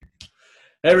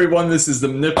Hey everyone, this is the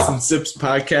Nips and Sips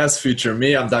podcast featuring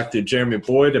me. I'm Dr. Jeremy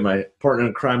Boyd and my partner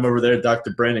in crime over there,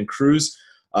 Dr. Brandon Cruz.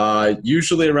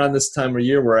 Usually around this time of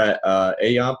year, we're at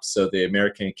AOMP, so the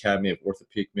American Academy of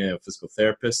Orthopedic Manual Physical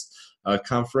Therapists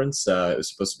conference. It was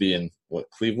supposed to be in,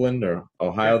 Cleveland or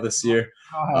Ohio this year.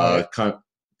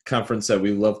 Conference that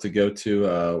we love to go to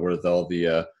where all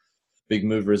the big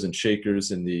movers and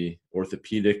shakers in the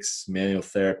orthopedics, manual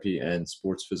therapy, and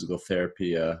sports physical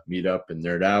therapy meet up and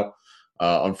nerd out.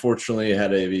 Unfortunately, it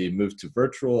had to be moved to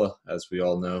virtual, as we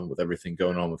all know, with everything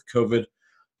going on with COVID.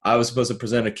 I was supposed to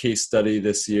present a case study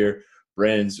this year.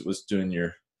 Brandon was doing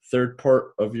your third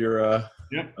part of your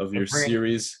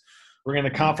series. Bringing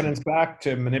the confidence back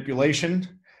to manipulation.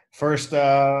 First,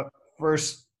 part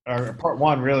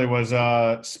one really was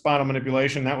spinal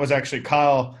manipulation. That was actually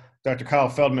Dr. Kyle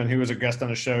Feldman, who was a guest on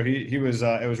the show. He was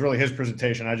it was really his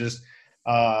presentation. I just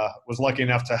was lucky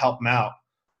enough to help him out.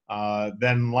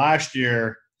 Then last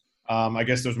year, I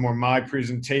guess there's more my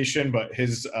presentation, but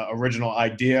his original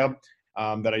idea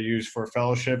that I used for a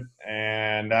fellowship,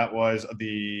 and that was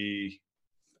the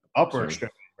upper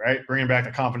extremity, right? Bringing back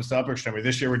the confidence to upper extremity.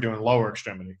 This year we're doing lower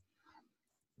extremity.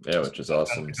 Yeah, which is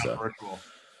awesome. So,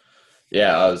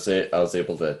 yeah, I was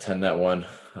able to attend that one.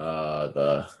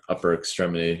 The upper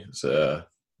extremity. So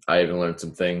I even learned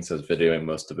some things. I was videoing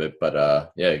most of it, but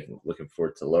yeah, looking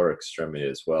forward to lower extremity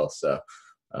as well. So.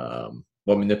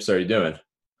 What nips are you doing?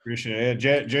 Appreciate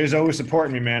it. Jay's always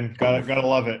supporting me, man. Gotta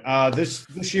love it.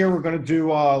 This year we're gonna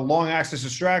do long axis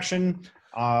distraction.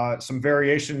 Some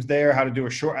variations there. How to do a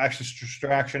short axis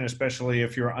distraction, especially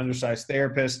if you're an undersized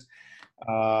therapist.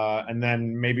 And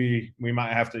then maybe we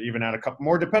might have to even add a couple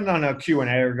more, depending on how Q&A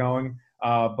are going.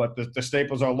 But the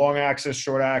staples are long axis,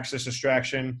 short axis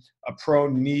distraction, a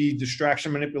prone knee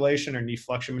distraction manipulation or knee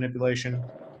flexion manipulation,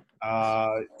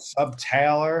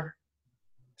 subtalar,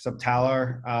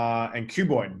 and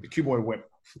cuboid, the cuboid whip.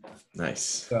 Nice.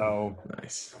 So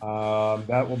nice.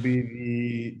 That will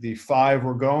be the five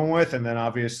we're going with, and then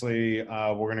obviously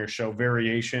we're going to show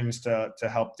variations to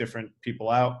help different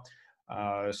people out.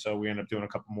 So we end up doing a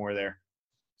couple more there.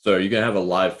 So are you gonna have a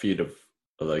live feed of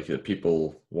like the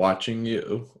people watching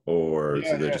you, or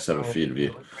do they just have a feed of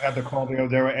you? We had the call the other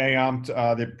day with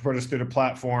AOMP. They put us through the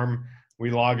platform. We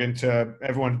log into,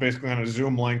 everyone's basically on a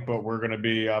Zoom link, but we're going to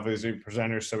be obviously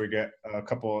presenters, so we get a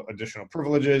couple additional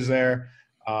privileges there.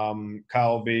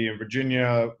 Kyle will be in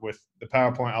Virginia with the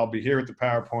PowerPoint. I'll be here with the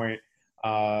PowerPoint.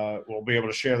 We'll be able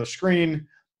to share the screen,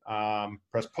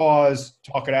 press pause,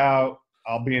 talk it out.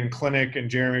 I'll be in clinic and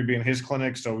Jeremy will be in his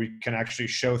clinic, so we can actually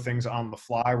show things on the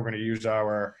fly. We're going to use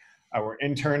our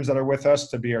interns that are with us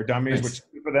to be our dummies, which is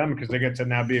good for them because they get to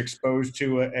now be exposed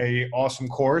to a awesome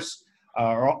course.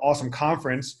 Or awesome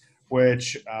conference,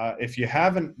 which if you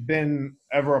haven't been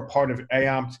ever a part of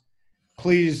AOMP,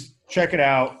 please check it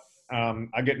out.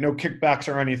 I get no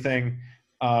kickbacks or anything.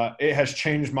 It has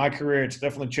changed my career. It's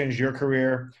definitely changed your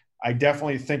career. I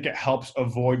definitely think it helps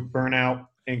avoid burnout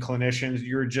in clinicians.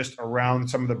 You're just around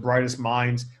some of the brightest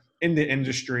minds in the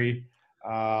industry,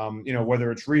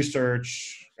 whether it's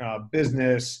research,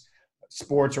 business,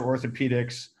 sports, or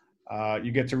orthopedics.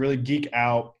 You get to really geek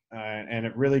out. And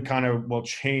it really kind of will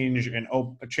change your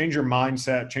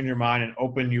mindset, change your mind, and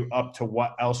open you up to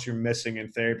what else you're missing in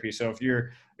therapy. So if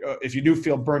you do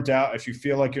feel burnt out, if you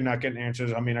feel like you're not getting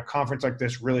answers, I mean, a conference like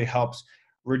this really helps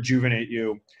rejuvenate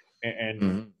you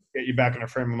and get you back in a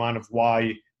frame of mind of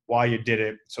why you did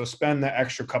it. So spend the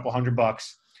extra couple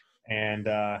 $100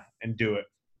 and do it.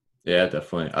 Yeah,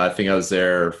 definitely. I think I was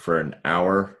there for an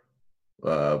hour,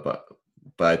 but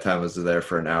by the time I was there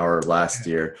for an hour last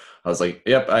year, I was like,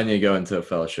 yep, I need to go into a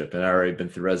fellowship. And I already been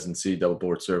through residency, double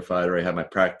board certified, already had my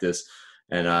practice.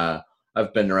 And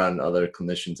I've been around other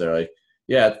clinicians that are like,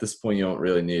 yeah, at this point, you don't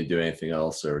really need to do anything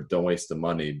else or don't waste the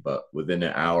money. But within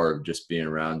an hour of just being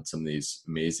around some of these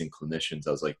amazing clinicians,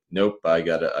 I was like, nope, I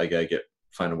gotta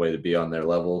find a way to be on their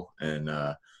level. And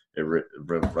it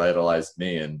revitalized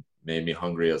me and made me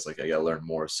hungry. I was like, I gotta learn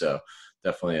more. So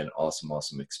definitely an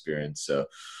awesome experience. So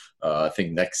I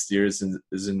think next year is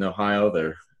in Ohio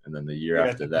there, and then the year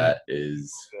after that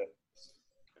is.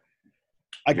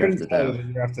 I couldn't tell you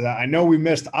the year after that. I know we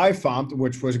missed IFOMP,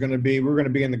 which was going to be we're going to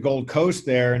be in the Gold Coast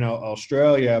there in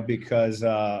Australia because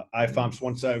IFOMP's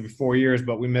once every 4 years,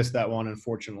 but we missed that one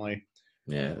unfortunately.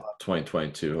 Yeah,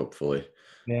 2022 hopefully.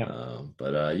 Yeah.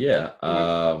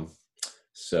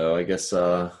 So I guess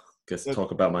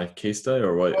talk about my case study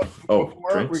or what?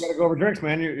 Drinks? We got to go over drinks,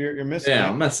 man. You're missing. Yeah,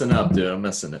 I'm messing up, dude. I'm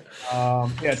missing it.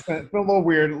 It's been a little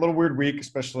weird week,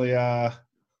 especially.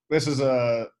 This is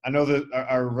I know that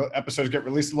our episodes get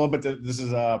released a little bit. This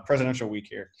is a presidential week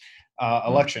here,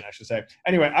 election, I should say.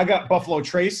 Anyway, I got Buffalo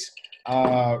Trace.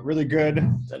 Really good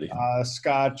Steady.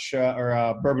 Scotch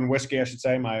or bourbon whiskey, I should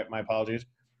say. My apologies.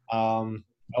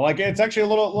 I like it. It's actually a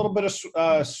little bit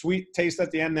of sweet taste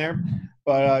at the end there.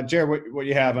 But Jared, what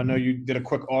you have? I know you did a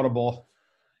quick audible.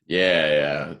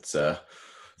 Yeah. It's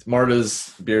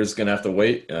Marta's beer's gonna have to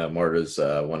wait. Marta's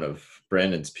one of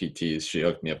Brandon's PTs. She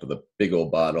hooked me up with a big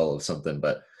old bottle of something,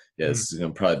 but yeah, this is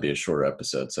gonna probably be a shorter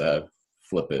episode, so I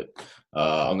flip it.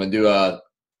 I'm gonna do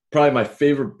probably my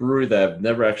favorite brewery that I've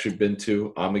never actually been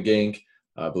to, Ommegang.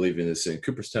 I believe in this in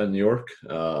Cooperstown, New York.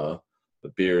 The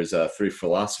beer is Three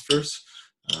Philosophers.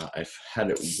 I've had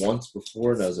it once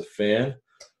before and I was a fan,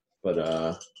 but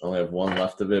I only have one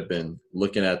left of it. Been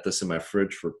looking at this in my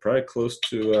fridge for probably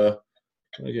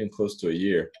getting close to a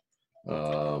year.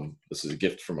 This is a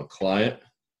gift from a client.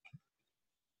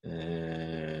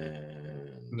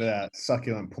 And That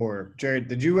succulent pour. Jared,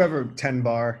 did you ever 10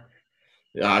 bar?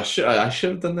 yeah, I should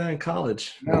have done that in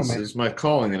college. No, This man. is my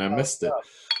calling, and I missed it.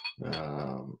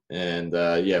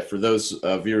 Yeah, for those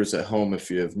viewers at home, if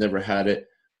you have never had it,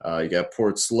 you got to pour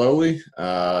it slowly.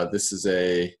 This is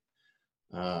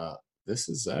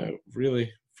I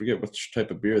really forget which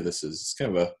type of beer this is. It's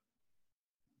kind of a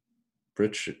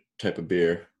rich type of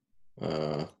beer.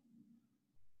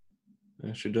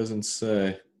 Actually doesn't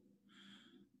say.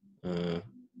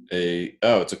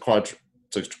 It's a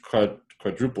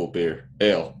quadruple beer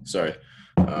ale. Sorry.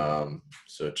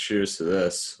 So cheers to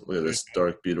this. Look at this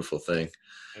dark, beautiful thing.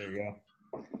 There you go.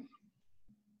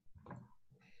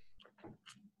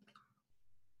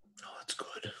 Oh, that's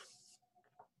good.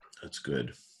 That's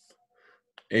good.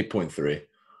 8.3.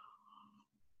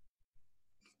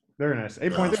 Very nice.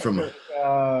 8.3 From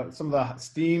some of the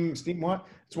steam what?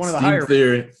 It's one of the Steam higher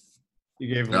Theory.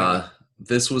 you gave away.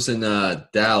 This was in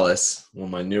Dallas, one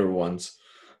of my newer ones.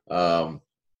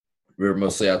 We were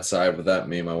mostly outside with that.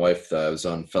 Me and my wife, I was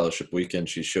on fellowship weekend.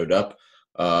 She showed up.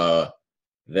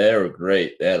 They were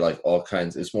great. They had like all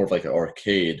kinds. It's more of like an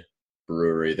arcade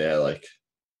brewery. They had like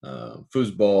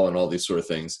foosball and all these sort of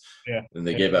things. Yeah. And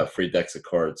they gave out free decks of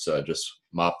cards. So I just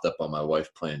mopped up on my wife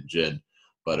playing gin.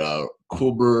 But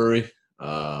cool brewery.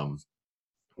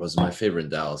 Was my favorite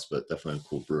in Dallas, but definitely a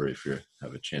cool brewery if you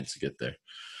have a chance to get there.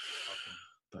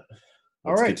 But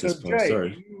all right, so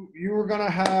Jay, you were going to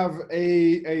have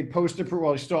a poster.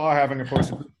 Well, you still are having a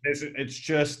poster. It's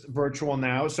just virtual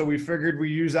now. So we figured we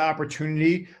use the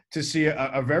opportunity to see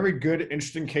a very good,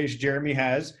 interesting case Jeremy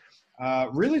has,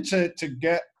 really to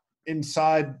get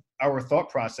inside our thought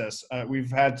process.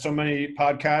 We've had so many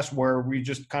podcasts where we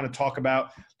just kind of talk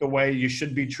about the way you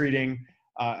should be treating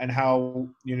and how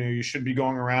you should be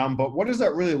going around. But what does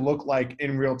that really look like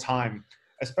in real time?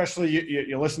 Especially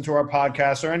you listen to our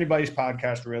podcast or anybody's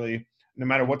podcast, really, no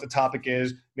matter what the topic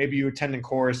is. Maybe you attend a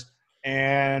course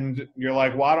and you're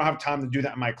like, well, I don't have time to do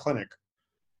that in my clinic.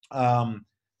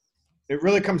 It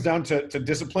really comes down to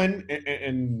discipline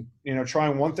and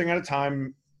trying one thing at a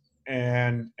time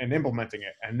and implementing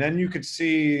it. And then you could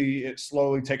see it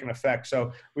slowly taking effect.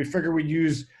 So we figure we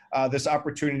use this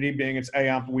opportunity, being it's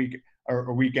AOMP week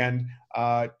or weekend,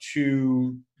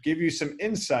 to give you some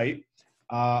insight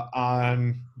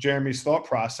on Jeremy's thought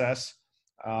process.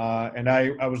 And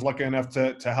I was lucky enough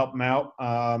to help him out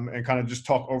and kind of just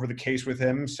talk over the case with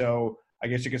him. So I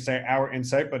guess you could say our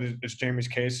insight, but it's Jeremy's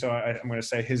case. So I'm going to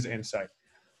say his insight.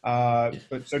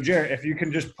 But so Jared, if you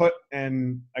can just put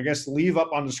and I guess leave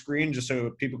up on the screen just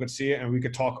so people could see it and we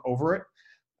could talk over it.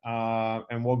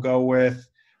 And we'll go with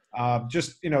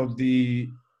just, the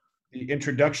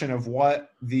introduction of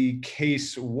what the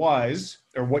case was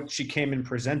or what she came in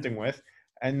presenting with.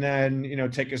 And then,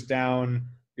 take us down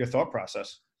your thought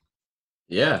process.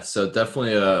 Yeah, so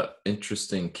definitely a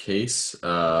interesting case.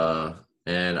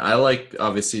 And I like,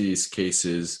 obviously, these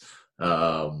cases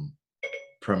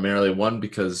primarily, one,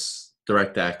 because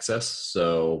direct access.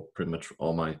 So pretty much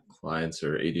all my clients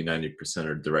are 80-90%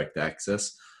 are direct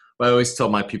access. But I always tell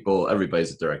my people,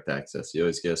 everybody's a direct access. You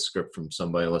always get a script from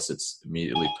somebody unless it's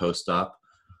immediately post-op.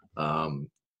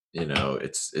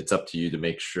 It's up to you to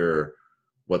make sure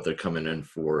what they're coming in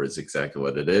for is exactly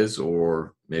what it is,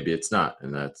 or maybe it's not.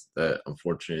 And that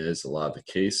unfortunately is a lot of the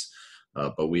case.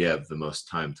 But we have the most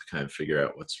time to kind of figure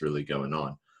out what's really going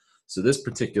on. So this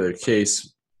particular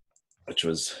case, which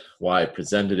was why I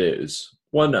presented it, is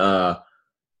one, a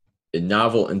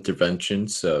novel intervention.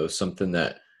 So something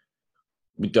that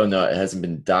we don't know, it hasn't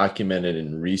been documented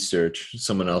in research.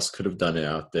 Someone else could have done it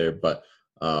out there, but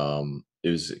it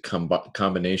was a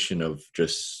combination of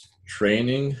just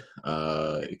training,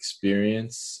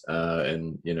 experience,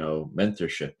 and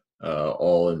mentorship,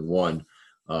 all in one,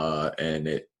 and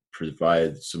it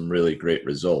provided some really great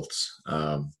results.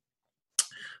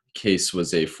 Case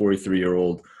was a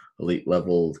 43-year-old elite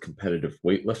level competitive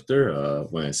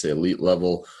weightlifter. When I say elite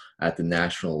level, at the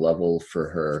national level for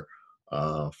her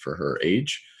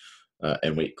age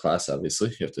and weight class, obviously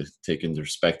you have to take into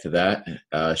respect to that.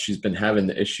 She's been having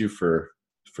the issue for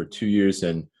 2 years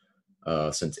and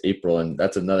since April, and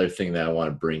that's another thing that I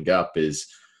want to bring up is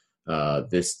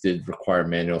this did require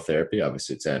manual therapy.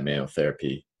 Obviously, it's at a manual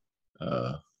therapy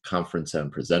conference I'm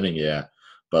presenting it at.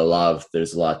 But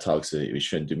there's a lot of talks that we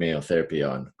shouldn't do manual therapy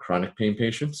on chronic pain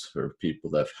patients or people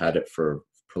that have had it for a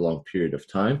prolonged period of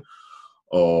time.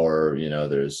 Or,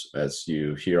 there's, as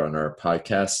you hear on our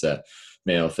podcast, that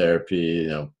manual therapy,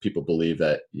 people believe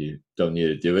that you don't need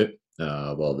to do it.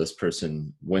 Well, this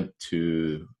person went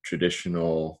to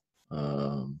traditional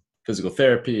physical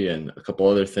therapy and a couple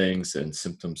other things, and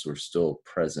symptoms were still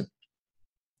present.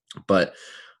 But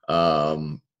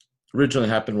originally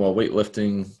happened while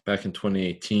weightlifting back in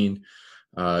 2018.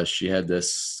 She had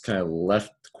this kind of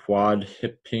left quad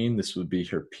hip pain. This would be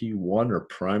her P1 or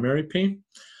primary pain.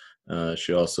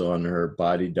 She also on her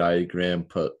body diagram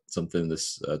put something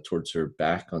this towards her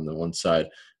back on the one side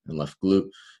and left glute,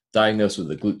 diagnosed with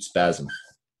a glute spasm.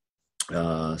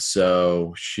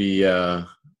 So she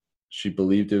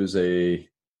believed it was a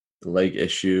leg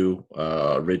issue.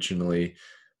 Originally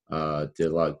did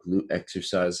a lot of glute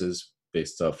exercises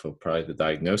based off of probably the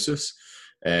diagnosis,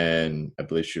 and I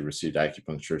believe she received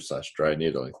acupuncture / dry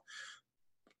needling.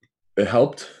 It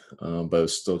helped, but it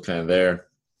was still kind of there.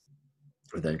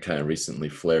 And then kind of recently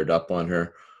flared up on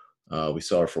her. We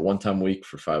saw her for one time a week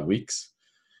for 5 weeks.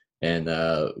 And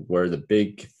where the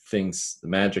big things, the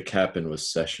magic happened was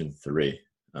session 3.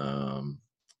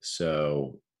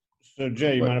 So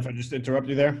Jay, you mind if I just interrupt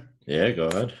you there? Yeah, go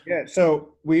ahead. Yeah.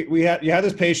 So you had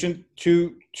this patient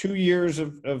 2 years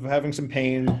of having some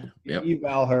pain. Yep. You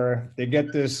eval her. They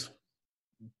get this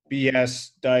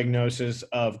BS diagnosis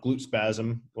of glute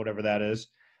spasm, whatever that is.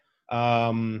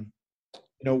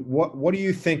 What are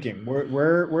you thinking?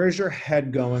 Where's your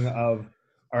head going of,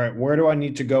 all right, where do I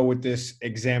need to go with this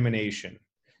examination?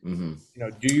 Mm-hmm.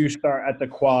 Do you start at the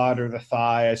quad or the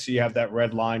thigh? I see you have that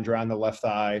red line around the left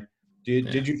thigh.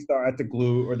 Did you start at the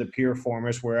glute or the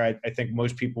piriformis, where I think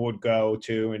most people would go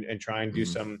to and try and do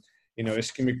some,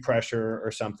 ischemic pressure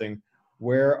or something?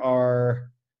 Where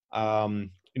are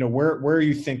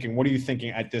you thinking? What are you thinking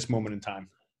at this moment in time?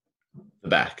 The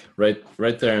back,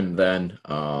 right there and then.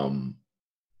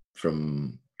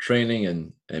 From training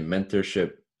and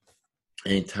mentorship,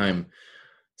 anytime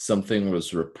something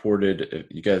was reported,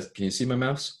 you guys, can you see my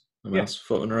mouse? Mouse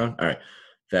floating around? All right.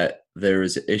 That there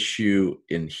is an issue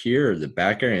in here, the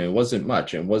back area, and it wasn't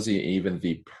much. It wasn't even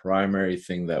the primary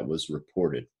thing that was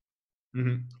reported.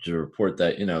 Mm-hmm. To report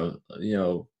that,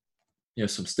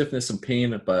 some stiffness, some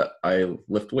pain, but I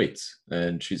lift weights,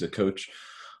 and she's a coach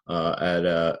at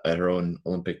her own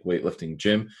Olympic weightlifting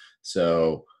gym.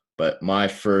 So, but my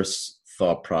first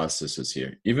thought process is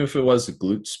here. Even if it was a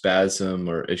glute spasm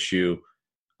or issue,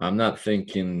 I'm not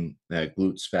thinking that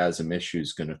glute spasm issue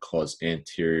is going to cause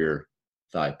anterior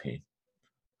thigh pain.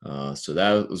 So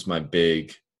that was my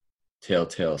big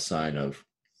telltale sign of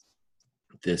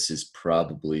this is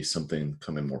probably something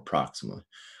coming more proximally.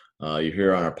 You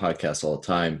hear on our podcast all the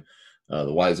time,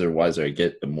 the wiser I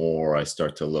get, the more I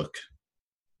start to look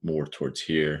more towards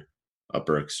here,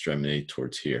 upper extremity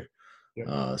towards here.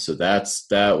 Yep. So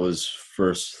that was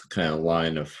first kind of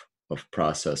line of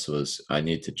process was I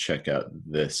need to check out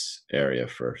this area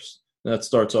first. And that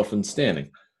starts off in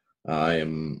standing. I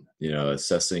am,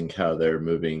 assessing how they're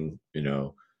moving,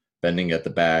 bending at the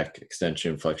back,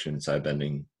 extension, flexion, side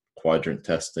bending, quadrant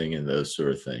testing, and those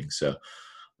sort of things. So,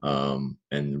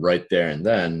 and right there and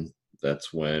then,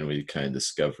 that's when we kind of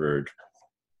discovered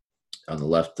on the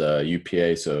left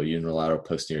UPA, so unilateral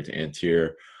posterior to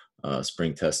anterior,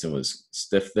 spring testing was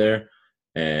stiff there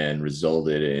and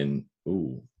resulted in,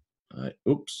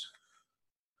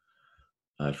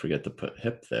 I forget to put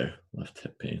hip there, left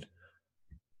hip pain.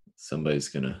 Somebody's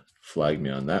going to flag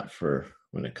me on that for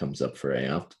when it comes up for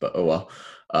AOMP, but oh well.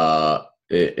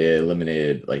 It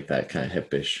eliminated like that kind of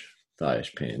hipish,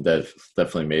 thighish pain. That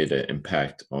definitely made an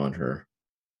impact on her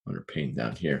pain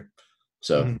down here.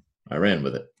 So I ran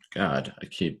with it. God, I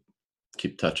keep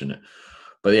touching it.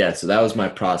 But yeah, so that was my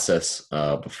process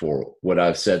before. What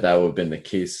I've said that would have been the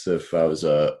case if I was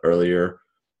a earlier,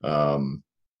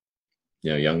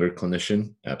 younger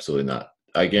clinician. Absolutely not.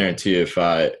 I guarantee you, if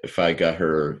I got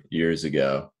her years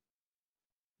ago,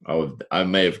 I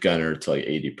may have gotten her to like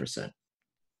 80%,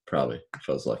 probably, if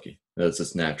I was lucky. That's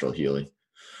just natural healing.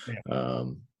 Yeah.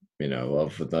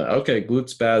 Glute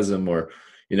spasm, or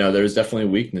there's definitely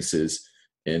weaknesses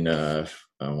in. I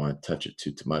don't want to touch it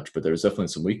too much, but there's definitely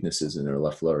some weaknesses in her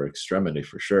left lower extremity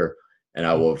for sure. and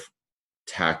I will have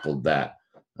tackled that.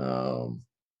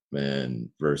 And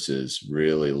versus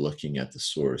really looking at the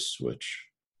source, which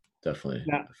definitely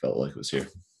Now, I felt like was here.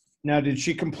 now, did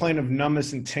she complain of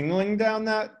numbness and tingling down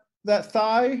that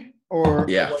thigh, or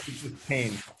Yeah, was it just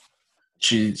pain?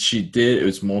 she did. It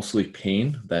was mostly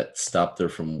pain that stopped her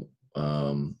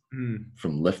Mm.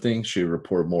 from lifting. She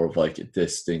reported more of like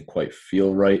this didn't quite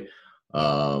feel right,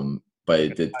 but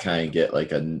it did kind of get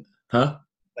like a huh.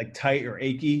 Like tight or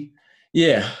achy?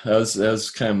 Yeah, that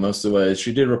was kind of most of what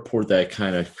she did report that it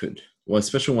kind of could. Well,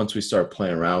 especially once we started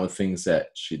playing around with things,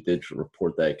 that she did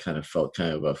report that it kind of felt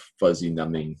kind of a fuzzy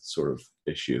numbing sort of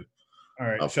issue, All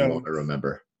right. from So what I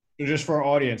remember. just for our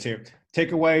audience here,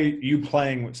 take away you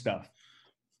playing with stuff.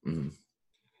 Mhm.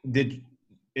 Did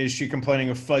is she complaining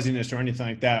of fuzziness or anything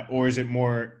like that, or is it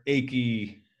more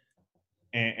achy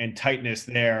and tightness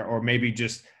there, or maybe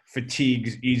just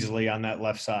fatigues easily on that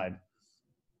left side?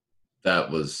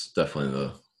 That was definitely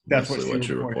the That's what mostly she what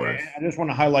she reported. reported. And I just want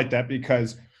to highlight that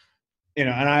because and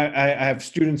I have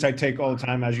students I take all the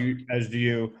time, as do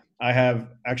you. I have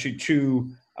actually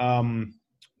two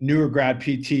newer grad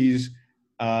PTs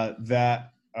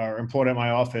that are employed at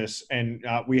my office, and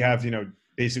we have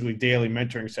basically daily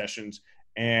mentoring sessions,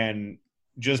 and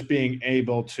just being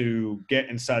able to get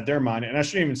inside their mind, and I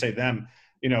shouldn't even say them.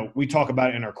 We talk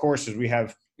about it in our courses. We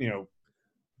have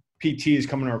PTs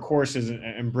coming to our courses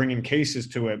and bringing cases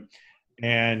to it,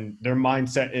 and their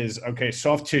mindset is okay,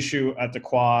 soft tissue at the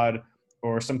quad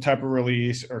or some type of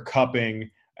release or cupping,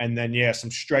 and then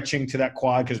some stretching to that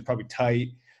quad because it's probably tight,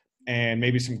 and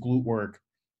maybe some glute work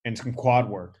and some quad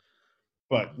work.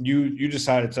 But you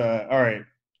decided to all right,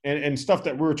 and stuff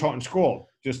that we were taught in school,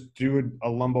 just do a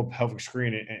lumbopelvic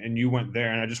screen, and you went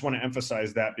there, and I just want to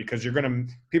emphasize that because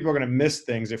people are gonna miss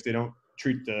things if they don't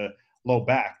treat the low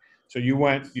back. So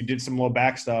you did some low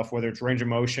back stuff, whether it's range of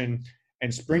motion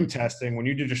and spring testing. When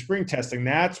you did your spring testing,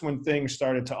 that's when things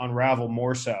started to unravel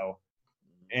more so,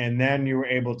 and then you were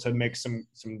able to make some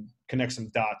connect some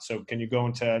dots. So can you go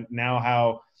into now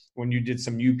how when you did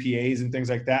some UPAs and things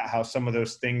like that, how some of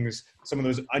those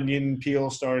onion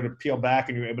peels started to peel back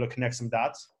and you were able to connect some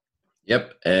dots?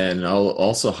 Yep, and I'll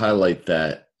also highlight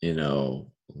that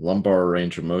lumbar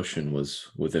range of motion was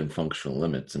within functional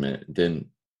limits. I mean,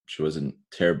 she wasn't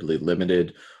terribly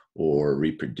limited or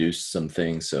reproduced some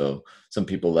things. So some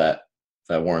people that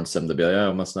warrants them to be like,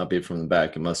 oh, it must not be from the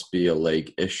back. It must be a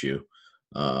leg issue.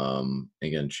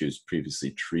 Again, she was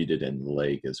previously treated in the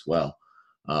leg as well.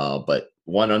 But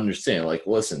one understand, like,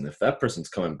 listen, if that person's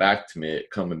coming back,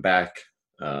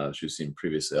 she was seen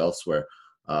previously elsewhere,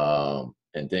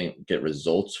 and didn't get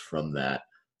results from that.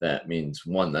 That means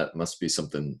one, that must be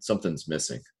something's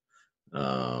missing.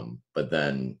 But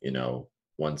then,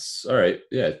 once, all right,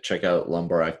 yeah, check out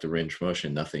lumbar active range of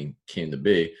motion, nothing came to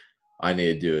be. I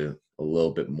need to do a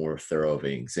little bit more thorough of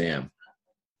an exam.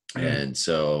 And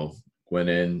so went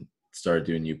in, started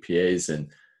doing UPAs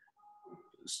and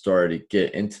started to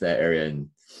get into that area. And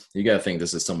you got to think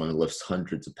this is someone who lifts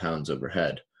hundreds of pounds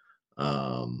overhead.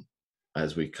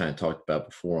 As we kind of talked about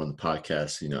before on the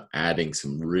podcast, adding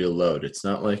some real load. It's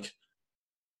not like,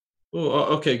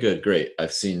 oh, okay, good, great.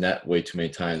 I've seen that way too many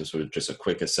times with just a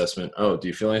quick assessment. Oh, do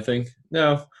you feel anything?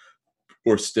 No.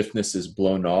 Or stiffness is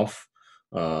blown off,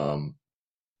 or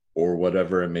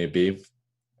whatever it may be.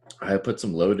 I put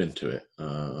some load into it.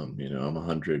 I'm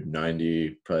 190,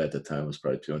 probably at the time was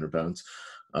probably 200 pounds,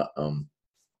 and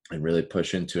really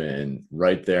push into it. And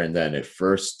right there and then, at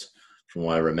first, from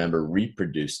what I remember,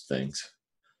 reproduced things,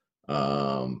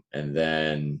 and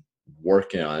then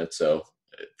working on it. So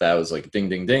that was like ding,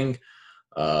 ding, ding,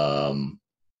 on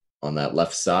that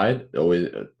left side. Always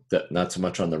not so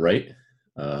much on the right,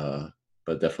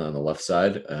 but definitely on the left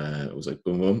side. It was like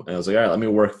boom, boom, and I was like, all right, let me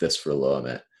work this for a little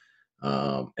bit.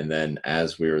 And then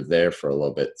as we were there for a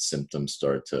little bit, symptoms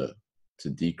started to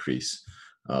decrease.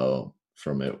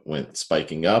 From it went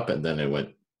spiking up, and then it went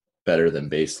better than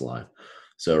baseline.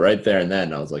 So right there and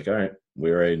then, I was like, all right,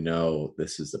 we already know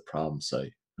this is the problem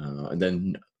site. And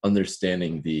then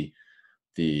understanding the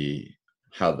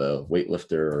how the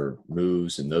weightlifter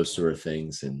moves and those sort of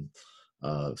things, and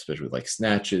especially with like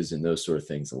snatches and those sort of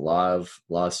things, a lot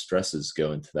of stresses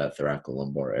go into that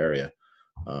thoracolumbar area.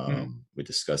 We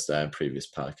discussed that in previous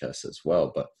podcasts as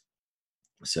well, but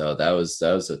so that was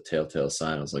a telltale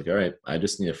sign. I was like, all right, I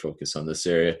just need to focus on this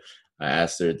area. I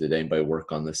asked her, did anybody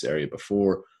work on this area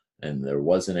before? And there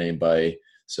wasn't anybody,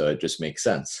 so it just makes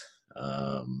sense.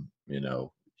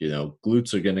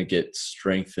 Glutes are going to get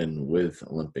strengthened with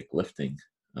Olympic lifting,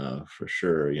 for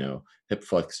sure. Hip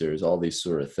flexors, all these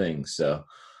sort of things. So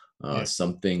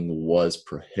something was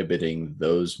prohibiting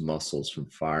those muscles from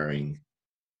firing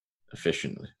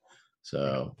efficiently.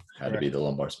 So had to be the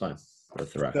lumbar spine or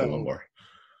thoracolumbar.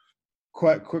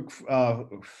 Quick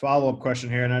follow-up question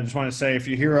here, and I just want to say, if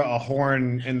you hear a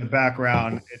horn in the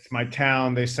background, it's my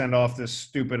town. They send off this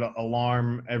stupid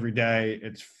alarm every day.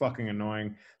 It's fucking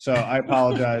annoying. So I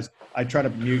apologize. I try to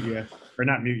mute you, or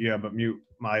not mute you, but mute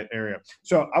my area.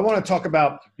 So I want to talk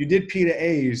about, you did P to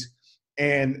A's,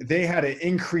 and they had an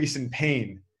increase in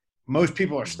pain. Most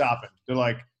people are stopping. They're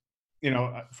like,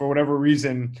 for whatever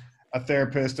reason, a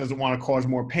therapist doesn't want to cause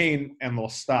more pain, and they'll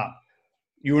stop.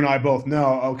 You and I both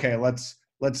know, okay, let's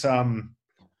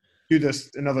do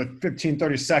this another 15,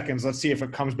 30 seconds. Let's see if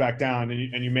it comes back down.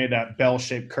 And you made that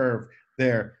bell-shaped curve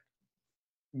there.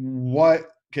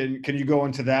 What can you go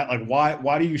into that? Like, why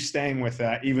are you staying with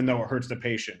that, even though it hurts the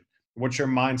patient? What's your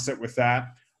mindset with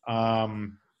that?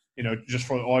 Just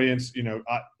for the audience,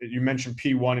 you mentioned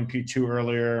P1 and P2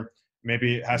 earlier.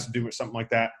 Maybe it has to do with something like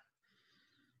that.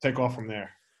 Take off from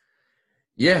there.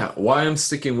 Yeah, why I'm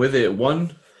sticking with it.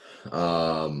 One,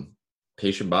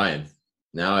 patient buy-in.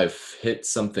 Now I've hit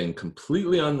something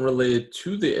completely unrelated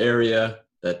to the area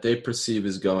that they perceive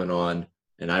is going on,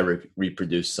 and I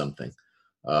reproduce something.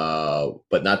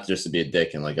 But not just to be a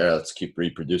dick and like, all right, let's keep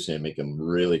reproducing and make them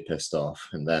really pissed off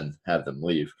and then have them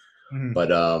leave. Mm-hmm. But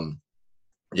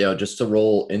just to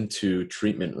roll into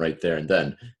treatment right there and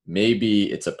then.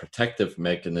 Maybe it's a protective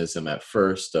mechanism at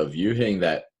first of you hitting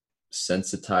that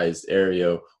sensitized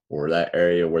area or that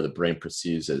area where the brain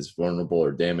perceives as vulnerable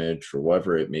or damaged or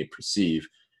whatever it may perceive.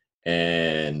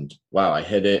 And wow, I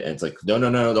hit it and it's like, no,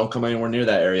 don't come anywhere near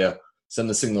that area. Send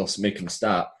the signals to make them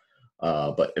stop.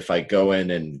 But if I go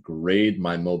in and grade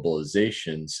my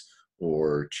mobilizations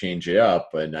or change it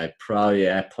up, and I play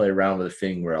around with a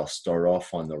thing where I'll start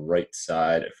off on the right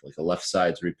side. If like the left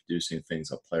side's reproducing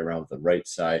things, I'll play around with the right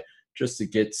side just to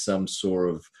get some sort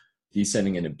of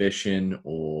descending inhibition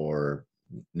or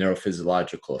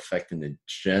neurophysiological effect in the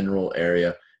general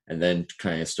area, and then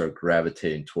kind of start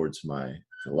gravitating towards the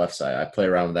left side. I play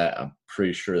around with that. I'm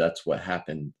pretty sure that's what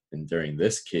happened during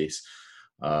this case.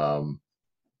 And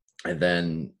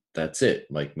then that's it.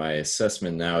 Like my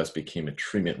assessment now has became a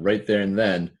treatment right there and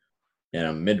then, and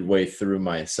I'm midway through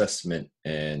my assessment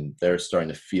and they're starting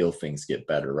to feel things get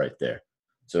better right there.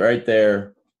 So right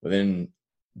there, within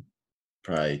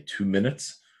probably 2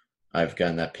 minutes, I've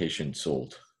gotten that patient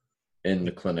sold in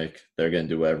the clinic. They're going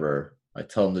to do whatever I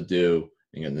tell them to do.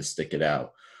 I'm going to stick it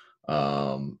out.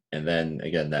 And then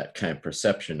again, that kind of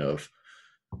perception of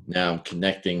now I'm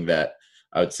connecting that.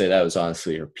 I would say that was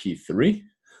honestly her P3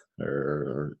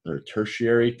 or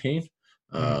tertiary pain,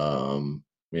 up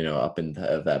in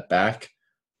that back.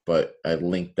 But I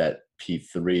linked that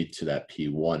P3 to that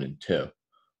P1 and 2.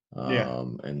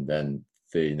 And then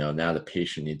now the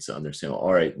patient needs to understand,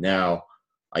 all right, now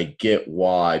I get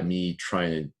why me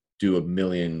trying to do a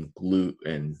million glute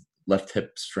and left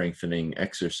hip strengthening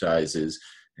exercises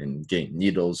and getting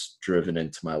needles driven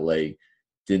into my leg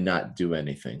did not do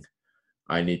anything.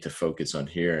 I need to focus on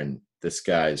here, and this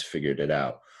guy's figured it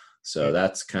out. So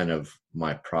that's kind of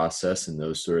my process and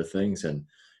those sort of things. And,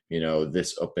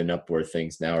 this opened up where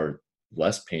things now are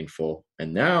less painful.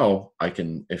 And now I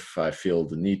can, if I feel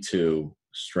the need to,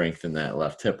 strengthen that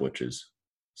left hip, which is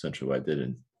essentially what I did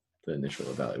in the initial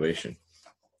evaluation.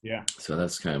 Yeah. So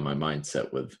that's kind of my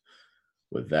mindset with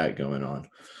that going on.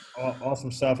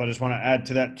 Awesome stuff. I just want to add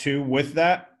to that too. With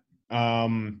that,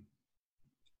 Jeremy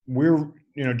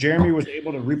was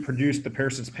able to reproduce the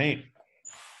person's pain.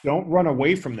 Don't run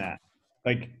away from that.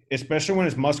 Like, especially when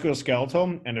it's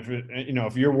musculoskeletal, and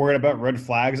if you're worried about red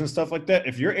flags and stuff like that,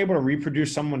 if you're able to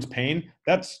reproduce someone's pain,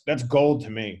 that's gold to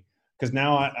me. Because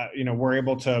now we're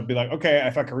able to be like, okay,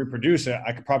 if I could reproduce it,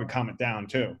 I could probably calm it down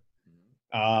too.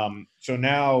 So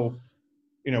now,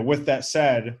 with that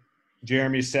said,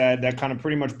 Jeremy said that kind of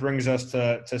pretty much brings us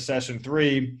to session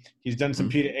 3. He's done some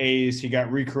P to A's. He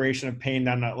got recreation of pain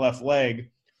down that left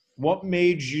leg. What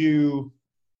made you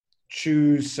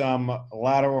choose some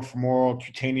lateral femoral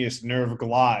cutaneous nerve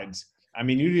glides? I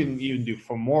mean, you didn't even do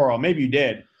femoral. Maybe you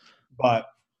did, but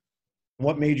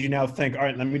what made you now think, all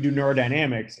right, let me do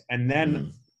neurodynamics? And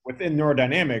then within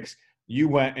neurodynamics, you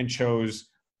went and chose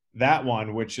that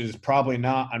one, which is probably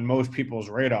not on most people's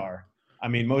radar. I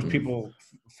mean, most people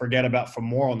forget about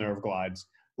femoral nerve glides,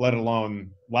 let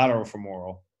alone lateral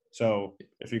femoral. So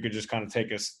if you could just kind of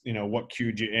take us, what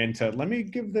cued you into, let me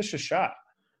give this a shot.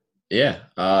 Yeah.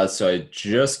 So I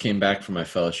just came back from my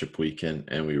fellowship weekend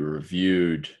and we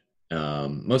reviewed,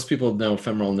 most people know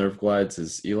femoral nerve glides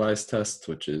is Eli's test,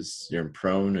 which is you're in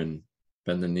prone and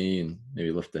bend the knee and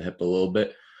maybe lift the hip a little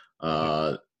bit.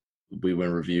 We went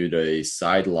and reviewed a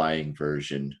side lying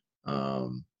version,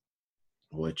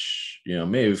 which,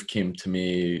 may have came to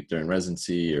me during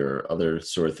residency or other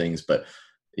sort of things, but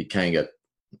it kind of got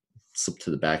slipped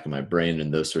to the back of my brain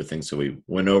and those sort of things. So we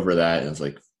went over that and it's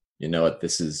like, you know what,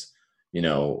 this is,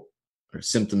 our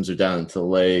symptoms are down into the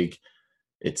leg.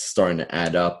 It's starting to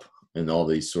add up and all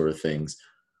these sort of things.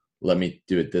 Let me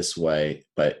do it this way.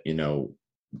 But,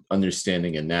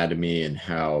 understanding anatomy and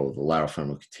how the lateral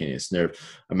femoral cutaneous nerve,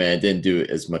 I didn't do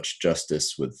as much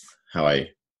justice with how I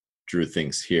drew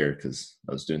things here because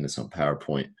I was doing this on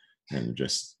PowerPoint and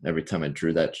just every time I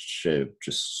drew that shit,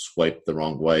 just swiped the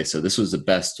wrong way. So this was the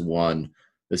best one.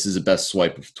 This is the best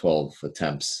swipe of 12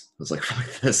 attempts. I was like,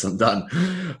 fuck this, I'm done.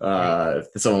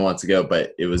 If someone wants to go,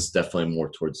 but it was definitely more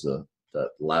towards the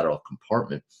lateral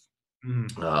compartment.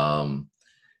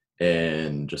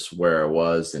 And just where I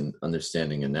was and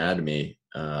understanding anatomy,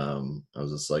 I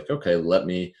was just like, okay,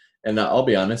 and I'll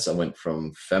be honest, I went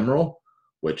from femoral,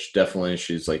 which definitely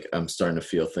she's like, I'm starting to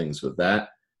feel things with that.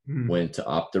 Went to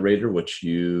obturator, which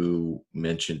you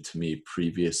mentioned to me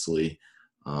previously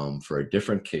for a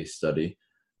different case study,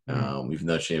 even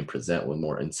though she didn't present with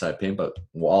more inside pain. But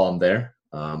while I'm there,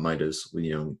 might as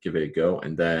give it a go.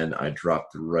 And then I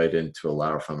dropped right into a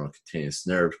lateral femoral cutaneous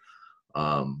nerve,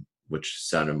 which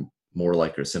sounded more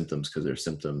like her symptoms because her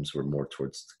symptoms were more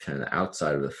towards kind of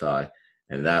outside of the thigh,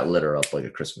 and that lit her up like a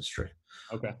Christmas tree.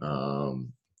 Okay.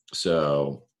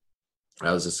 So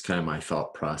that was just kind of my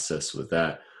thought process with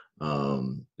that.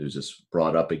 It was just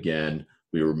brought up again.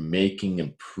 We were making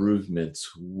improvements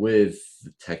with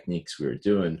the techniques we were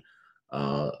doing,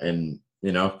 and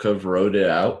could have wrote it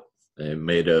out. It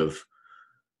may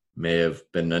have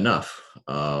been enough,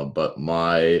 but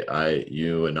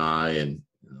you and I and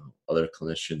other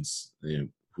clinicians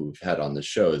who've had on the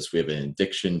show is we have an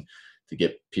addiction to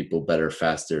get people better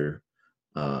faster,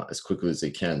 as quickly as they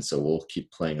can. So we'll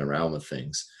keep playing around with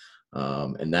things,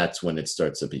 and that's when it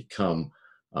starts to become.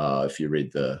 If you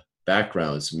read the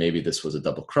backgrounds, maybe this was a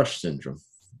double crush syndrome.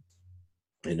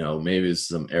 Maybe it's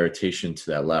some irritation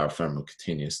to that lateral femoral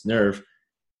cutaneous nerve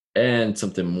and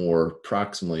something more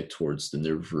proximally towards the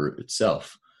nerve root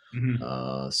itself.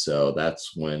 So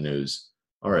that's when it was,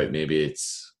 all right, maybe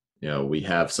it's, we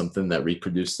have something that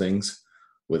reproduced things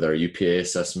with our UPA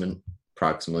assessment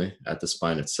proximally at the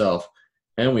spine itself.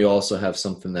 And we also have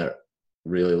something that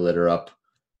really lit her up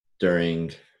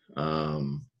during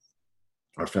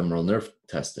our femoral nerve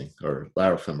testing or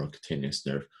lateral femoral cutaneous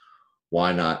nerve.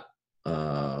 Why not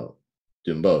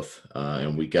doing both?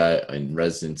 And we got in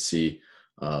residency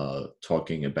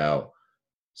talking about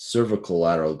cervical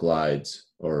lateral glides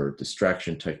or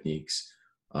distraction techniques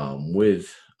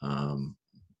with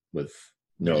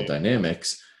neural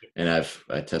dynamics, and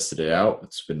I tested it out.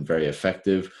 It's been very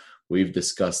effective. We've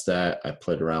discussed that. I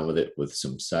played around with it with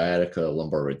some sciatica,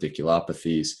 lumbar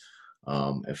radiculopathies.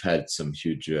 I've had some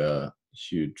huge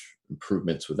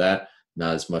improvements with that.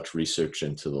 Not as much research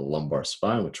into the lumbar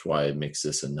spine, which is why it makes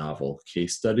this a novel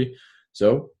case study.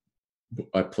 So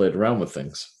I played around with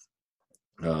things.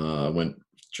 I went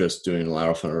just doing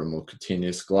lateral femoral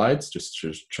cutaneous glides, just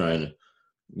trying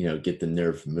to, get the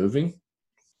nerve moving.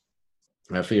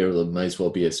 I figure it might as well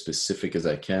be as specific as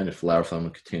I can. If lateral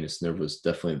femoral cutaneous nerve was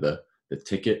definitely the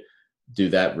ticket, do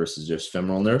that versus just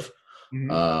femoral nerve.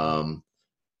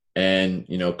 And,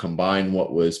 combine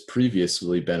what was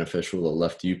previously beneficial, the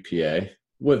left UPA,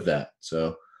 with that.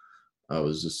 So I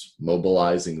was just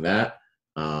mobilizing that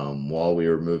while we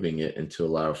were moving it into a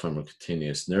lateral femoral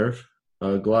cutaneous nerve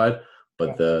glide.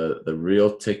 But the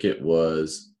real ticket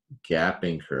was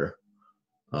gapping her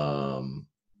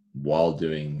while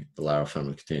doing the lateral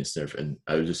femoral cutaneous nerve. And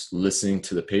I was just listening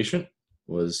to the patient.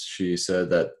 She said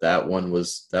that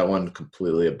one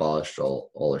completely abolished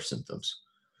all her symptoms.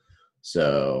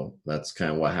 So that's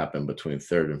kind of what happened between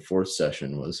third and fourth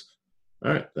session was,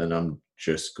 all right, then I'm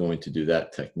just going to do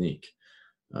that technique.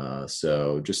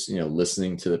 So just,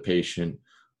 listening to the patient,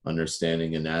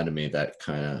 understanding anatomy, that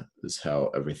kind of is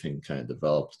how everything kind of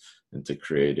developed into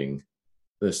creating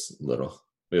this little,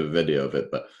 we have a video of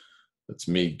it, but it's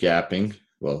me gapping.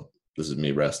 Well, this is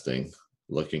me resting,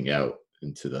 looking out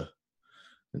into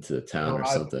the town or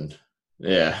something.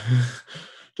 Yeah.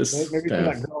 Just maybe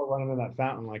that girl running in that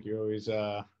fountain like you always.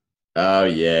 Oh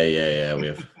yeah. We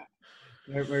have.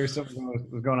 Maybe something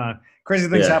was going on. Crazy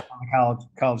things happen in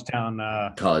college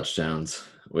town. College towns.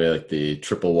 We had like the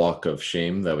triple walk of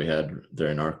shame that we had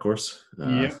during our course.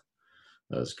 That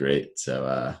was great.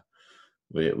 So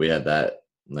we had that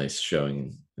nice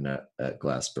showing at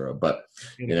Glassboro. But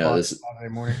this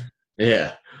morning.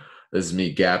 Yeah. This is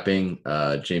me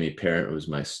gapping. Jamie Parent was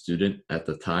my student at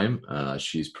the time.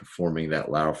 She's performing that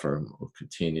lateral femoral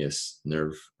cutaneous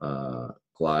nerve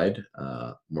glide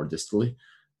more distally.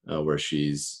 where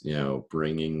she's,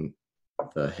 bringing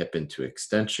the hip into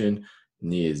extension,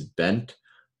 knee is bent,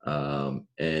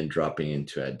 and dropping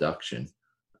into adduction.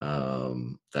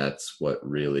 That's what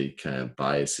really kind of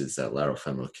biases that lateral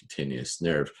femoral cutaneous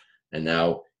nerve. And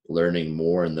now learning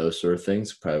more and those sort of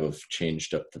things probably have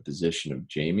changed up the position of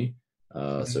Jamie.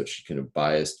 So she can have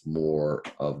biased more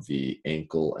of the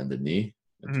ankle and the knee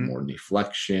into more knee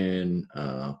flexion,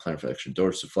 plantar flexion,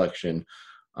 dorsiflexion.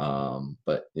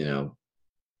 But,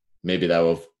 maybe that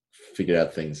will figure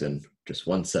out things in just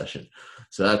one session.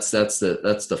 So that's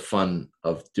the fun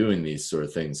of doing these sort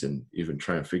of things, and even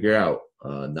trying to figure out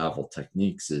novel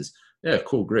techniques is, yeah,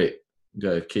 cool, great.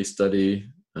 Got a case study,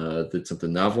 did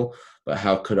something novel, but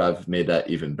how could I have made that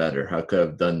even better? How could I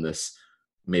have done this,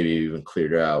 maybe even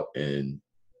cleared out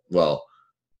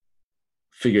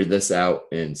figured this out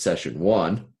in session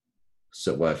 1.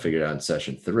 So what I figured out in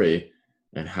session 3,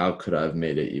 and how could I have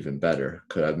made it even better?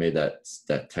 Could I have made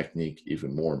that technique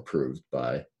even more improved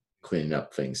by cleaning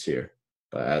up things here,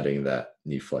 by adding that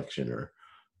knee flexion or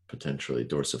potentially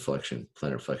dorsiflexion,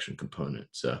 plantar flexion component?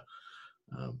 So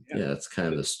that's kind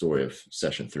of the story of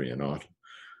session 3 and on.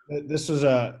 This was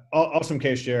a awesome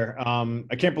case, Jer.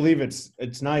 I can't believe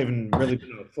it's not even really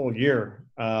been a full year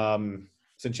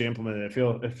since you implemented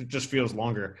it. It just feels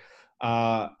longer.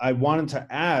 I wanted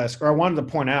to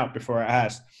point out before I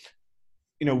asked,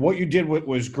 what you did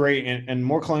was great, and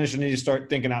more clinicians need to start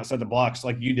thinking outside the box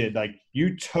like you did. Like,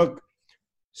 you took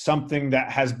something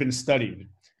that has been studied,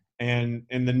 and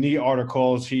in the knee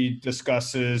articles, he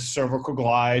discusses cervical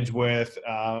glides with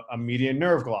a median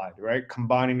nerve glide, right?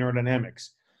 Combining neurodynamics.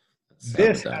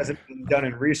 This hasn't been done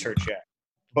in research yet,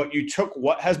 but you took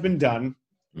what has been done,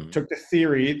 took the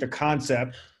theory, the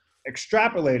concept,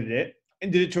 extrapolated it,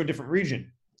 and did it to a different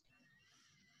region.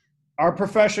 Our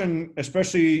profession,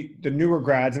 especially the newer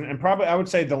grads, and probably I would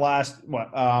say the last,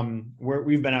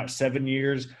 we've been out 7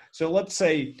 years. So let's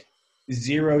say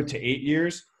 0 to 8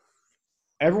 years.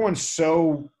 Everyone's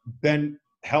so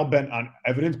hell-bent on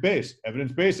evidence-based.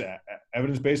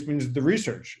 Evidence-based means the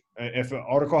research. If an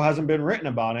article hasn't been written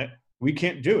about it, we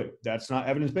can't do it. That's not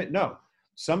evidence-based. No.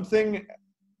 Something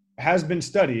has been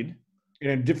studied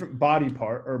in a different body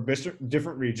part or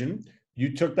different region.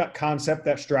 You took that concept,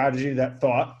 that strategy, that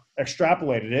thought,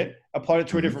 extrapolated it, applied it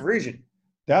to a different region.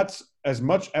 That's as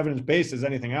much evidence-based as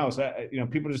anything else.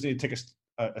 People just need to take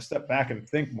a step back and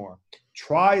think more.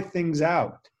 Try things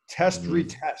out. Test,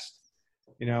 retest.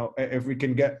 If we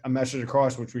can get a message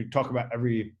across, which we talk about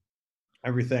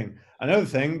everything. Another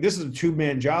thing, this is a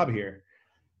 2-man job here.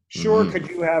 Sure, could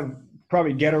you have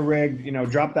probably get a rig,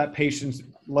 drop that patient's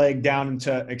leg down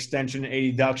into extension,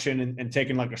 adduction, and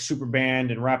taken like a super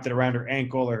band and wrapped it around her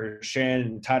ankle or her shin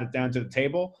and tied it down to the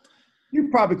table? You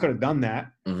probably could have done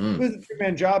that. It's a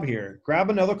 2-man job here. Grab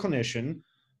another clinician,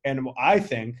 and I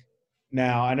think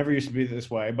now, I never used to be this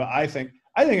way, but I think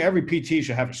every PT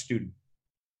should have a student.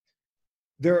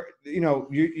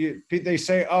 They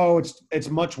say, oh, it's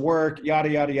much work, yada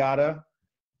yada yada.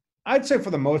 I'd say for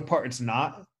the most part, it's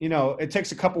not. It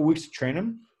takes a couple weeks to train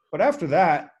them, but after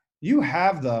that, you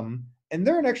have them, and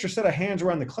they're an extra set of hands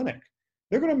around the clinic.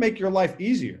 They're going to make your life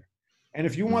easier. And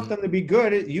if you want them to be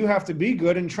good, you have to be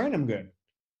good and train them good.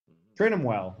 Train them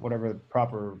well, whatever the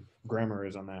proper grammar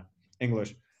is on that,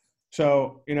 English.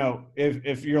 So,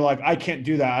 if you're like, I can't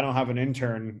do that, I don't have an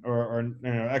intern or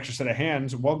extra set of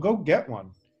hands, well, go get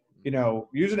one.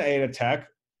 Use an ADA tech,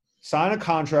 sign a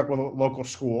contract with a local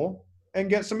school, and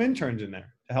get some interns in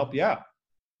there to help you out.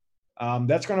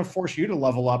 That's going to force you to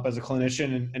level up as a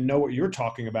clinician and know what you're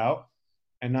talking about,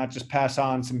 and not just pass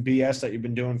on some BS that you've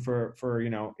been doing for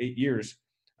 8 years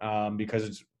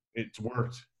because it's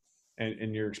worked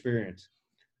in your experience.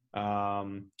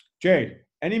 Jay,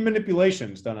 any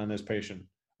manipulations done on this patient?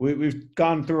 We've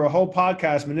gone through a whole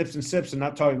podcast, MNIPS and SIPS, and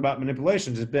not talking about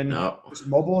manipulations. It's been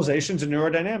mobilizations and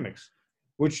neurodynamics,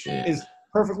 which is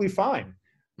perfectly fine.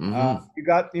 You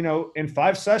got, in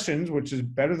 5 sessions, which is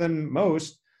better than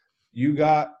most, you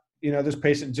got, this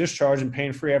patient discharged and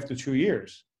pain-free after 2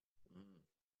 years.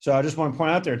 So I just want to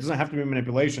point out there, it doesn't have to be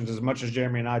manipulations as much as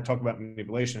Jeremy and I talk about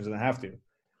manipulations, and I have to.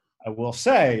 I will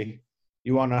say,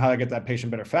 you want to know how to get that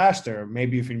patient better faster.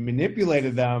 Maybe if you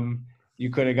manipulated them, you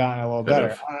could have gotten a little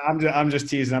better. I'm just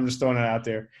teasing. I'm just throwing it out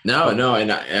there. No, and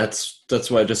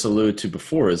that's what I just alluded to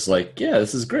before. Is like, yeah,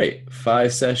 this is great.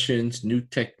 5 sessions, new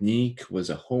technique, was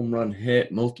a home run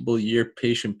hit, multiple year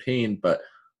patient pain, but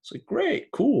it's like,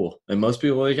 great, cool. And most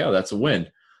people are like, oh, that's a win.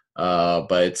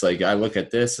 But it's like, I look at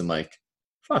this and like,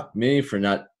 fuck me for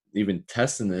not even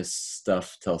testing this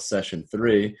stuff till session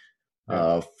 3.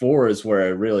 4 is where I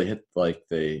really hit like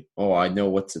I know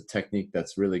what's a technique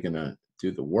that's really going to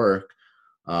do the work.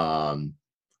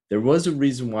 there was a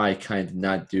reason why I kind of did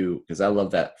not do, because I love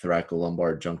that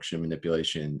thoracolumbar junction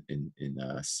manipulation in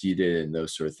seated and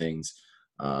those sort of things.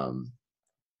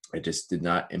 I just did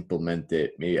not implement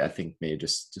it. I think maybe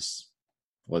just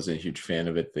wasn't a huge fan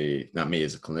of it. Not me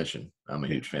as a clinician. I'm a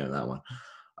huge fan of that one.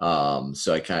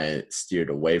 So I kind of steered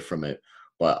away from it.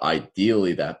 But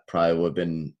ideally, that probably would have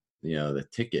been, the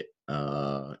ticket.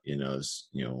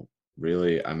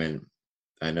 Really, I mean,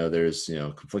 I know there's,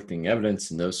 conflicting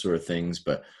evidence and those sort of things,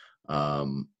 but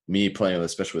me playing,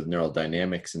 especially with neural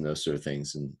dynamics and those sort of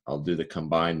things, and I'll do the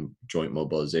combined joint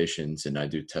mobilizations and I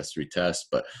do test retest,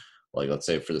 but like, let's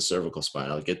say for the cervical spine,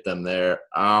 I'll get them there,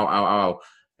 ow, ow, ow.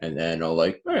 And then I'll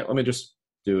all right, let me just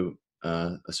do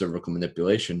a cervical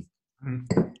manipulation.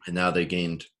 Mm-hmm. And now they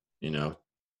gained,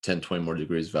 10, 20 more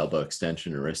degrees of elbow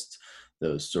extension and wrist,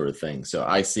 those sort of things. So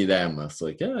I see them. I was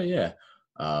like, oh, yeah.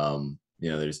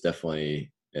 There's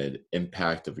definitely an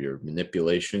impact of your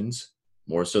manipulations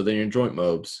more so than your joint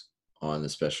mobs on,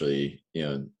 especially,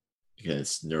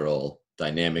 against neural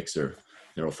dynamics or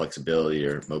neural flexibility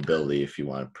or mobility, if you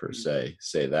want to per se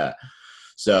say that.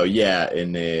 So yeah,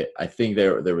 I think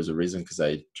there was a reason, because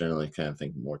I generally kind of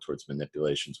think more towards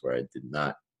manipulations where I did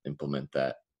not implement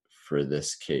that for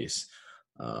this case.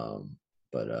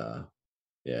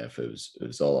 If it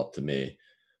was all up to me,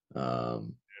 I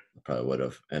probably would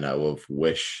have, and I would have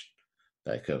wished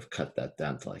that I could have cut that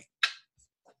down to like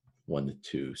 1 to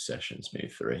 2 sessions, maybe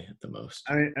 3 at the most.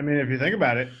 I mean, if you think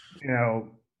about it,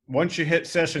 once you hit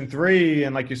session 3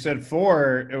 and like you said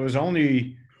 4, it was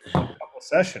only a couple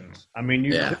sessions. I mean,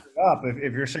 you picked it up.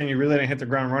 If you're saying you really didn't hit the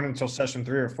ground running until session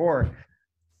 3 or 4,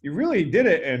 you really did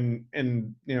it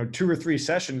in 2 or 3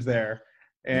 sessions there.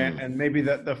 And maybe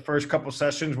the first couple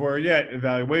sessions were,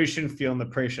 evaluation, feeling the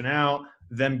patient out,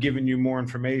 them giving you more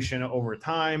information over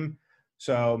time.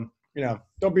 So,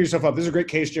 don't beat yourself up. This is a great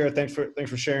case, Jared. Thanks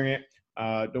for sharing it.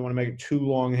 Don't want to make it too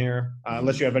long here.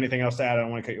 Unless you have anything else to add, I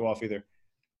don't want to cut you off either.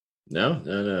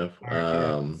 No.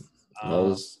 All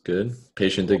was good.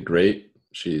 Patient did great.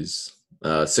 She's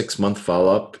 6-month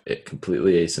follow-up,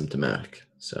 completely asymptomatic.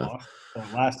 So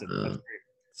it lasted. That's great.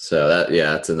 So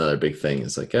that's another big thing.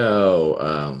 It's like,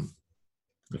 I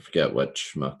forget what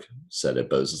schmuck said it,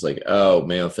 but it was just like,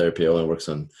 manual therapy only works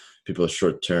on people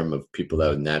short term of people that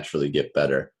would naturally get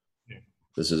better. Yeah.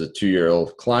 This is a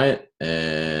 2-year-old client,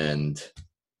 and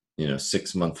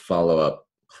 6-month follow-up,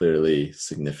 clearly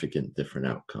significant different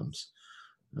outcomes.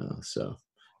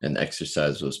 And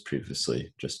exercise was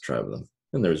previously just traveling,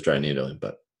 and there was dry needling,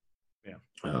 but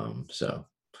so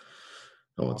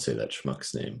I won't say that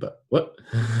schmuck's name, but what?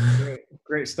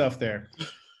 Great stuff there.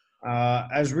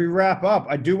 As we wrap up,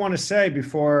 I do want to say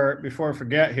before I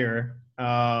forget here,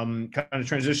 kind of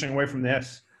transitioning away from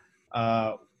this,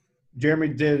 Jeremy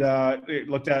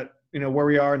looked at where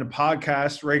we are in the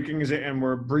podcast rankings, and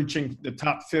we're breaching the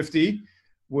top 50,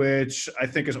 which I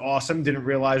think is awesome. Didn't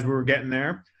realize we were getting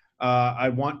there. I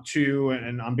want to,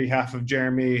 and on behalf of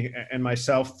Jeremy and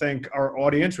myself, thank our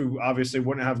audience. We obviously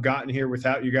wouldn't have gotten here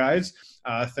without you guys.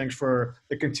 Thanks for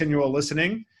the continual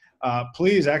listening.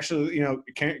 Please, actually,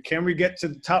 can we get to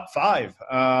the top 5?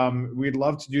 We'd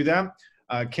love to do that.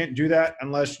 Can't do that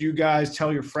unless you guys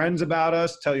tell your friends about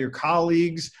us, tell your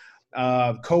colleagues,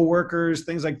 coworkers,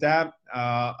 things like that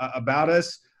about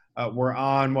us. We're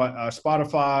on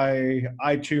Spotify,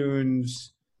 iTunes,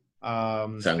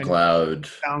 SoundCloud,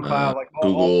 like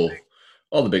Google,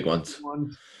 all the big ones.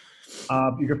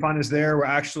 You can find us there. We're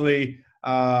actually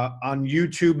on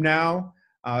YouTube now,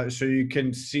 so you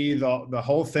can see the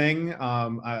whole thing.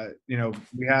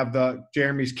 We have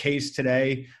Jeremy's case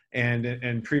today, and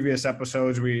in previous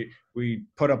episodes we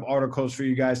put up articles for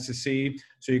you guys to see,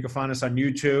 so you can find us on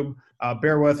YouTube.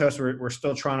 Bear with us. We're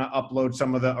still trying to upload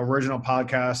some of the original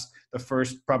podcasts, the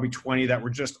first probably 20 that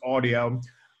were just audio.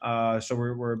 So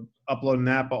we're uploading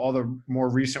that, but all the more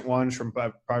recent ones from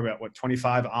probably about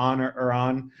 25 on are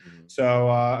on. Mm-hmm.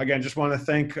 So again, just want to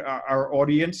thank our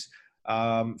audience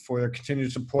for their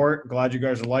continued support. Glad you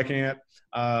guys are liking it.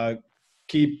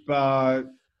 Keep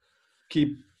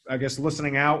I guess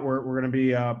listening out. We're going to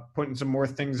be putting some more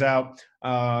things out,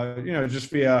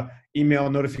 just via email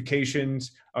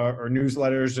notifications or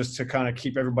newsletters, just to kind of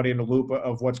keep everybody in the loop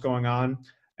of what's going on.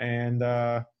 And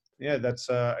that's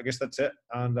I guess that's it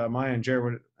on my end.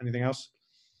 Jared, anything else?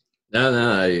 No,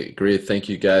 I agree. Thank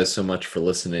you guys so much for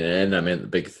listening in. I mean, the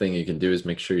big thing you can do is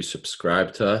make sure you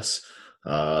subscribe to us.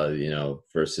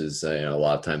 Versus a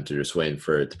lot of times you're just waiting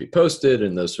for it to be posted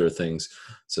and those sort of things.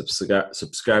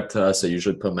 Subscribe to us. I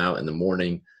usually put them out in the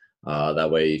morning.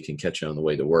 That way you can catch it on the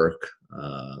way to work,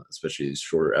 especially these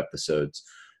shorter episodes.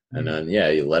 And then,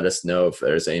 you let us know if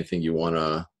there's anything you want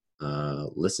to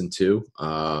listen to.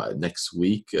 Next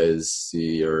week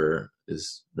the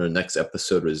next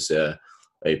episode was a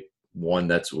one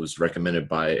that was recommended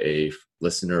by a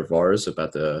listener of ours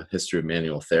about the history of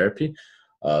manual therapy.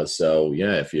 So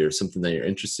yeah, if you're something that you're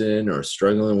interested in or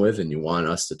struggling with and you want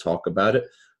us to talk about it,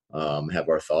 have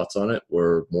our thoughts on it,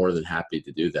 we're more than happy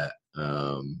to do that.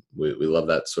 We love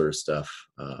that sort of stuff.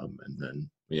 And then,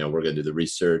 we're going to do the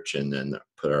research and then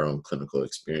put our own clinical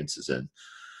experiences in.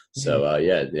 So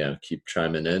keep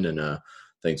chiming in, and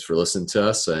thanks for listening to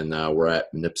us. And we're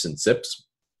at Nips and Sips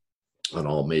on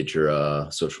all major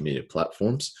social media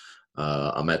platforms.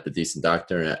 I'm at The Decent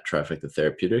Doctor and at Trifecta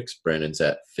Therapeutics. Brandon's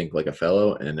at Think Like a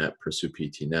Fellow and at Pursue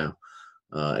PT Now.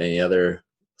 Any other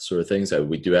sort of things?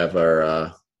 We do have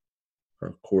our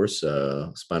course,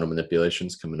 Spinal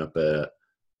Manipulations, coming up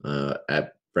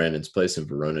at Brandon's place in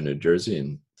Verona, New Jersey,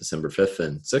 in December 5th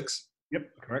and 6th. Yep,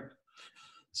 correct.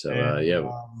 So,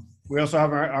 we also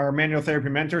have our manual therapy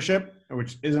mentorship,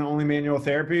 which isn't only manual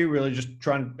therapy, really just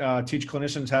trying to teach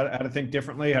clinicians how to think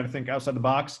differently, how to think outside the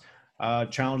box,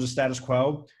 challenge the status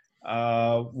quo.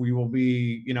 We will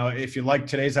be, if you like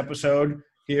today's episode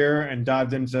here and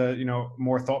dived into,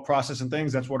 more thought process and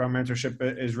things, that's what our mentorship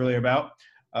is really about.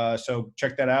 So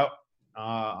check that out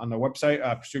on the website,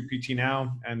 Pursue PT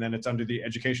Now, and then it's under the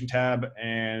education tab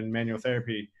and manual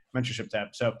therapy mentorship tab.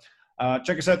 So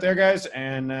check us out there, guys,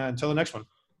 and until the next one.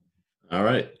 All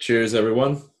right. Cheers,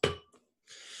 everyone.